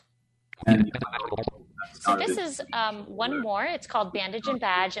this is one more. It's called Bandage and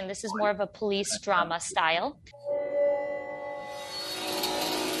Badge, and this is more of a police drama style.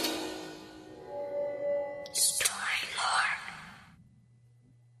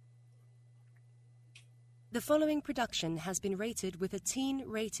 The following production has been rated with a teen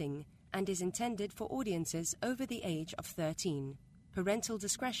rating and is intended for audiences over the age of 13. Parental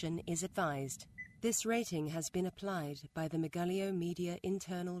discretion is advised. This rating has been applied by the Megallio Media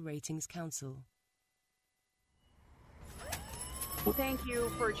Internal Ratings Council. Thank you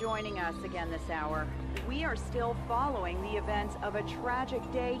for joining us again this hour. We are still following the events of a tragic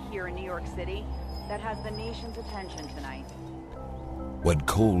day here in New York City that has the nation's attention tonight. When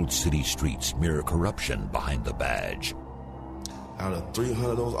cold city streets mirror corruption behind the badge. Out of 300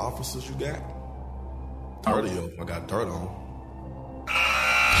 of those officers you got, 30 of them I got dirt on.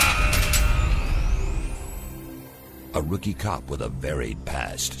 A rookie cop with a varied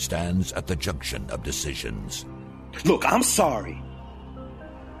past stands at the junction of decisions. Look, I'm sorry.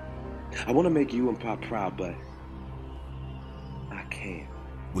 I want to make you and Pop proud, but I can't.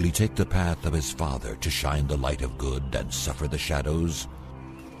 Will he take the path of his father to shine the light of good and suffer the shadows?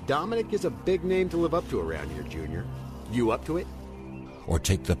 Dominic is a big name to live up to around here, Junior. You up to it? Or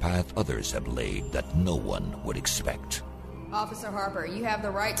take the path others have laid that no one would expect? Officer Harper, you have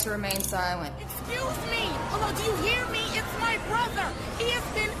the right to remain silent. Excuse me! Hello, do you hear me? It's my brother! He has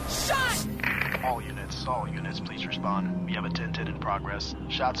been shot! All units, please respond. We have a 10-10 in progress.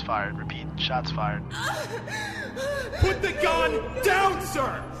 Shots fired. Repeat, shots fired. Put the gun down,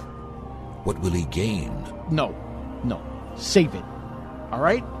 sir! What will he gain? No. Save it. All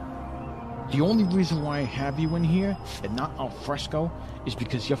right? The only reason why I have you in here and not al fresco is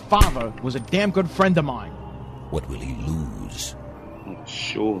because your father was a damn good friend of mine. What will he lose? I'm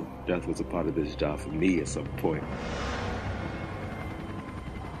sure death was a part of this job for me at some point.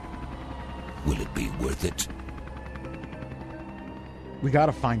 Will it be worth it? We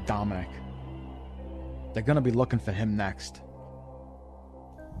gotta find Dominic. They're gonna be looking for him next.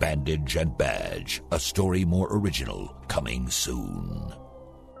 Bandage and Badge, a story more original, coming soon.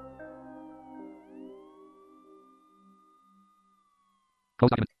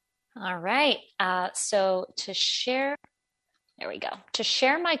 All right. So to share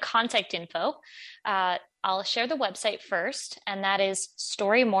my contact info, I'll share the website first, and that is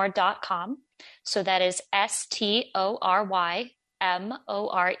storymore.com. So that is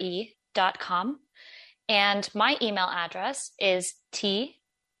STORYMORE.com. And my email address is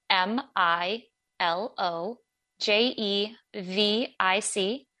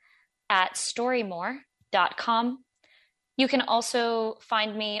TMILOJEVIC@storymore.com. You can also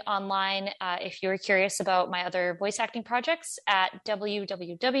find me online if you're curious about my other voice acting projects at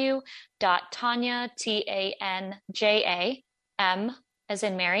www.tanja, TANJA, as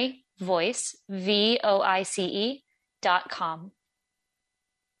in Mary, voice, VOICE.com.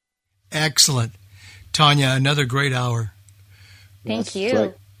 Excellent. Tanja, another great hour. Thank you.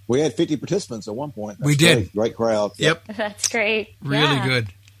 Great. We had 50 participants at one point. We did. Great crowd. Yep. That's great. Really good.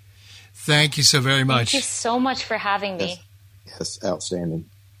 Thank you so very much. Thank you so much for having me. Yes, outstanding.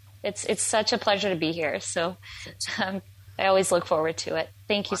 It's such a pleasure to be here. So I always look forward to it.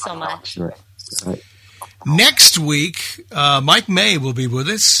 Thank you so much. Right. Next week, Mike May will be with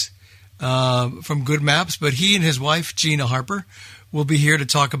us from Good Maps, but he and his wife, Gina Harper, will be here to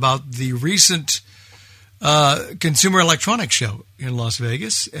talk about the recent Consumer Electronics Show in Las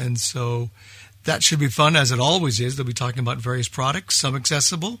Vegas. And so that should be fun, as it always is. They'll be talking about various products, some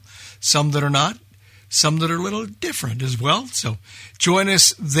accessible, some that are not, some that are a little different as well. So join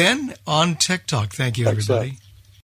us then on Tech Talk. Thank you, everybody.